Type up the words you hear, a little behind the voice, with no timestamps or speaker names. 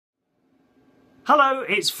Hello,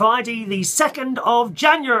 it's Friday the 2nd of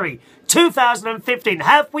January 2015.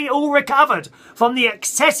 Have we all recovered from the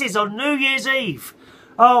excesses on New Year's Eve?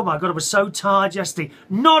 Oh my God, I was so tired yesterday.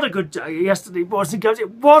 Not a good day yesterday, boys and girls. It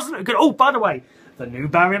wasn't a good... Oh, by the way, the new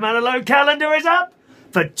Barry Manilow calendar is up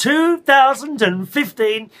for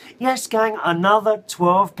 2015. Yes, gang, another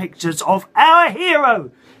 12 pictures of our hero.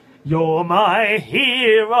 You're my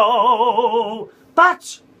hero.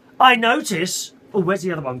 But I notice... Oh, where's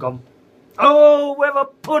the other one gone? Oh, where have I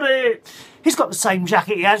put it? He's got the same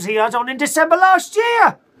jacket as he had on in December last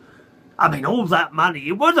year. I mean, all that money.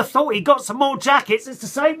 You would have thought he got some more jackets. It's the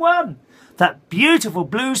same one. That beautiful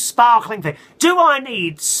blue sparkling thing. Do I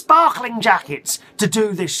need sparkling jackets to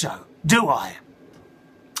do this show? Do I?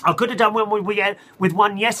 I could have done one with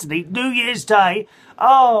one yesterday, New Year's Day.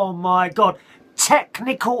 Oh, my God.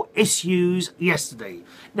 Technical issues yesterday.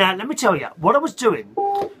 Now, let me tell you, what I was doing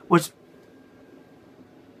was...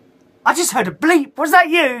 I just heard a bleep. Was that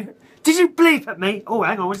you? Did you bleep at me? Oh,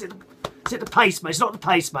 hang on. Is it the pacemaker? It's not the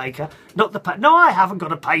pacemaker. No, I haven't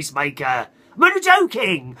got a pacemaker. I'm only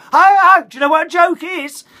joking. Oh, do you know what a joke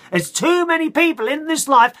is? There's too many people in this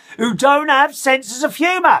life who don't have senses of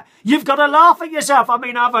humour. You've got to laugh at yourself. I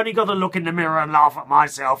mean, I've only got to look in the mirror and laugh at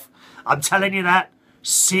myself. I'm telling you that.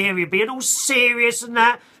 Serious, being all serious and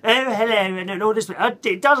that. Oh, hello, and all this.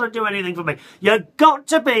 It doesn't do anything for me. You've got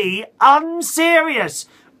to be unserious.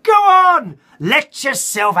 Go on! Let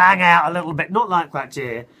yourself hang out a little bit. Not like that,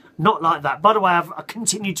 dear. Not like that. By the way, I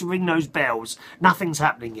continue to ring those bells. Nothing's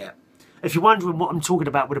happening yet. If you're wondering what I'm talking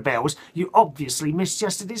about with the bells, you obviously missed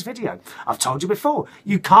yesterday's video. I've told you before,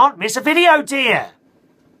 you can't miss a video, dear.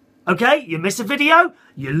 Okay? You miss a video,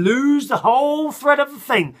 you lose the whole thread of the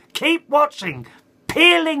thing. Keep watching.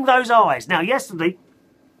 Peeling those eyes. Now, yesterday,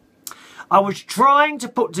 I was trying to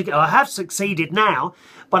put together, I have succeeded now,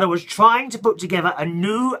 but I was trying to put together a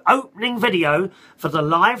new opening video for the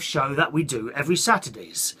live show that we do every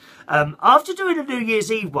Saturdays. After doing a New Year's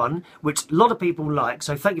Eve one, which a lot of people like,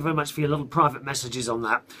 so thank you very much for your little private messages on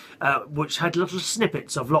that, which had little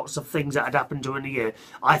snippets of lots of things that had happened during the year,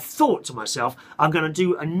 I thought to myself, I'm going to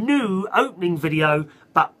do a new opening video,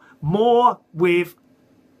 but more with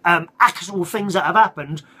actual things that have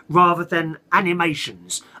happened rather than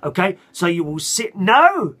animations, okay? So you will sit...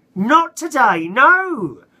 No, not today,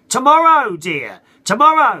 no. Tomorrow, dear,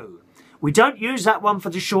 tomorrow. We don't use that one for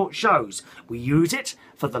the short shows. We use it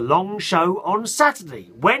for the long show on Saturday.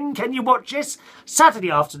 When can you watch this?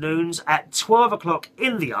 Saturday afternoons at 12 o'clock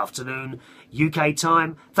in the afternoon, UK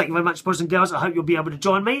time. Thank you very much, boys and girls. I hope you'll be able to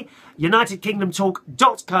join me.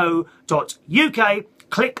 UnitedKingdomTalk.co.uk.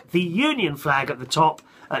 Click the Union flag at the top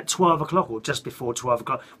at 12 o'clock or just before 12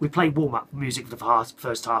 o'clock. We play warm-up music for the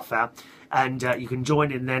first half hour, and you can join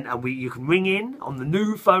in then, and you can ring in on the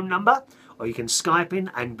new phone number, or you can Skype in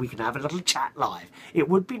and we can have a little chat live. It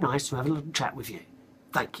would be nice to have a little chat with you.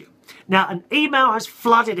 Thank you. Now, an email has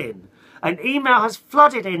flooded in. An email has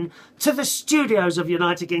flooded in to the studios of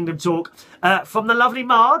United Kingdom Talk from the lovely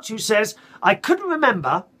Marge, who says, I couldn't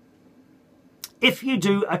remember if you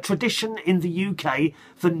do a tradition in the UK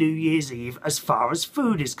for New Year's Eve as far as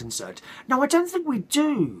food is concerned. No, I don't think we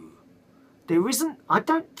do. There isn't... I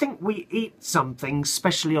don't think we eat something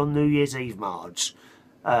specially on New Year's Eve, Marge.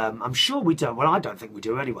 I'm sure we don't. Well, I don't think we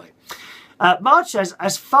do anyway. Marge says,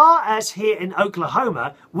 as far as here in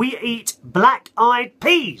Oklahoma, we eat black-eyed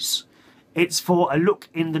peas. It's for a look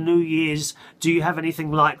in the New Year's. Do you have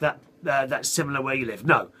anything like that that's similar where you live?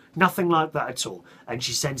 No. Nothing like that at all. And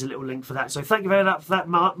she sends a little link for that. So thank you very much for that,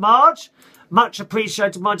 Marge. Much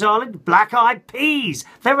appreciated, my darling. Black Eyed Peas.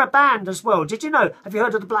 They're a band as well. Did you know? Have you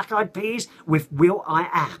heard of the Black Eyed Peas? With Will I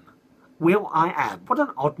Am. Will I Am. What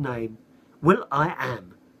an odd name. Will I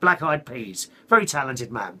Am. Black Eyed Peas. Very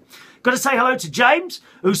talented man. Got to say hello to James,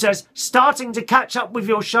 who says, starting to catch up with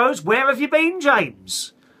your shows. Where have you been,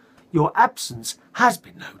 James? Your absence has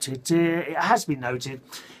been noted. It has been noted.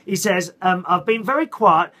 He says, I've been very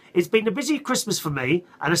quiet. It's been a busy Christmas for me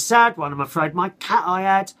and a sad one, I'm afraid. My cat I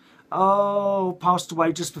had, passed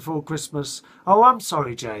away just before Christmas. Oh, I'm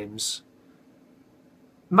sorry, James.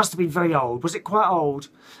 Must have been very old. Was it quite old?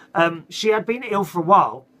 She had been ill for a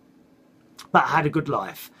while, but had a good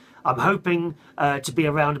life. I'm hoping to be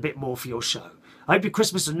around a bit more for your show. I hope your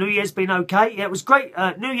Christmas and New Year's been okay. Yeah, it was great.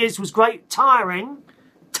 New Year's was great. Tiring,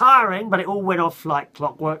 but it all went off like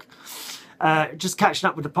clockwork. Just catching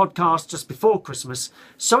up with the podcast just before Christmas.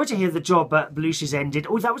 Sorry to hear the job at Belushi's ended.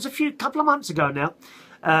 Oh, that was a couple of months ago now.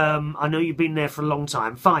 I know you've been there for a long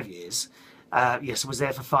time, 5 years. Yes, I was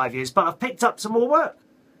there for 5 years, but I've picked up some more work.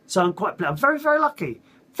 So I'm very, very lucky.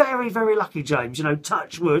 Very, very lucky, James. You know,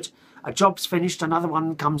 touch wood. A job's finished, another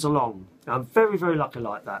one comes along. I'm very, very lucky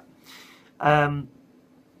like that. And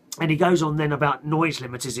he goes on then about noise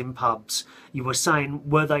limiters in pubs. You were saying,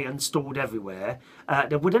 were they installed everywhere?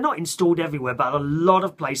 They're not installed everywhere, but a lot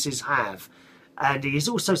of places have. And he's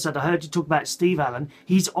also said, I heard you talk about Steve Allen.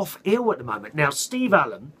 He's off ill at the moment. Now, Steve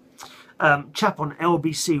Allen, chap on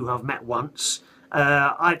LBC who I've met once,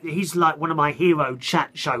 he's like one of my hero chat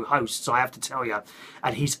show hosts, I have to tell you.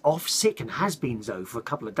 And he's off sick and has been so for a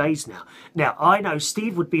couple of days now. Now, I know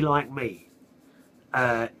Steve would be like me.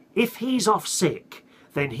 If he's off sick,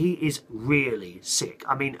 then he is really sick.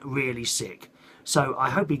 I mean, really sick. So I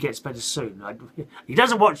hope he gets better soon. He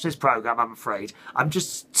doesn't watch this programme, I'm afraid. I'm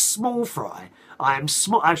just small fry. I am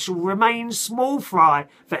small. I shall remain small fry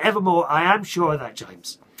forevermore. I am sure of that,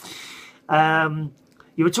 James.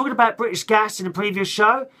 You were talking about British Gas in a previous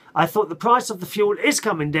show. I thought the price of the fuel is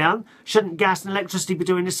coming down. Shouldn't gas and electricity be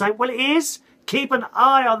doing the same? Well, it is. Keep an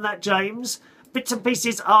eye on that, James. Bits and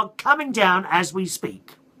pieces are coming down as we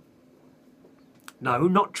speak. No,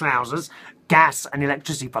 not trousers. Gas and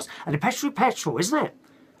electricity price. And the petrol, isn't it?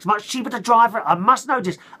 It's much cheaper to drive. I must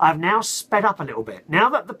notice I've now sped up a little bit. Now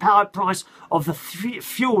that the power price of the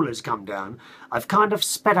fuel has come down, I've kind of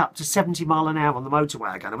sped up to 70 mile an hour on the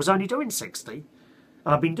motorway again. I was only doing 60.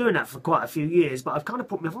 I've been doing that for quite a few years, but I've kind of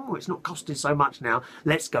put me, oh, it's not costing so much now.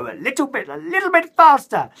 Let's go a little bit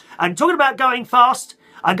faster. And talking about going fast,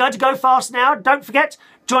 I'm going to go fast now. Don't forget,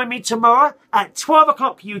 join me tomorrow at 12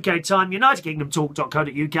 o'clock UK time,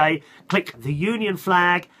 unitedkingdomtalk.co.uk. Click the Union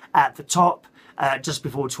flag at the top just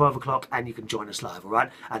before 12 o'clock and you can join us live, all right?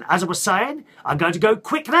 And as I was saying, I'm going to go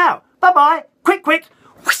quick now. Bye-bye. Quick.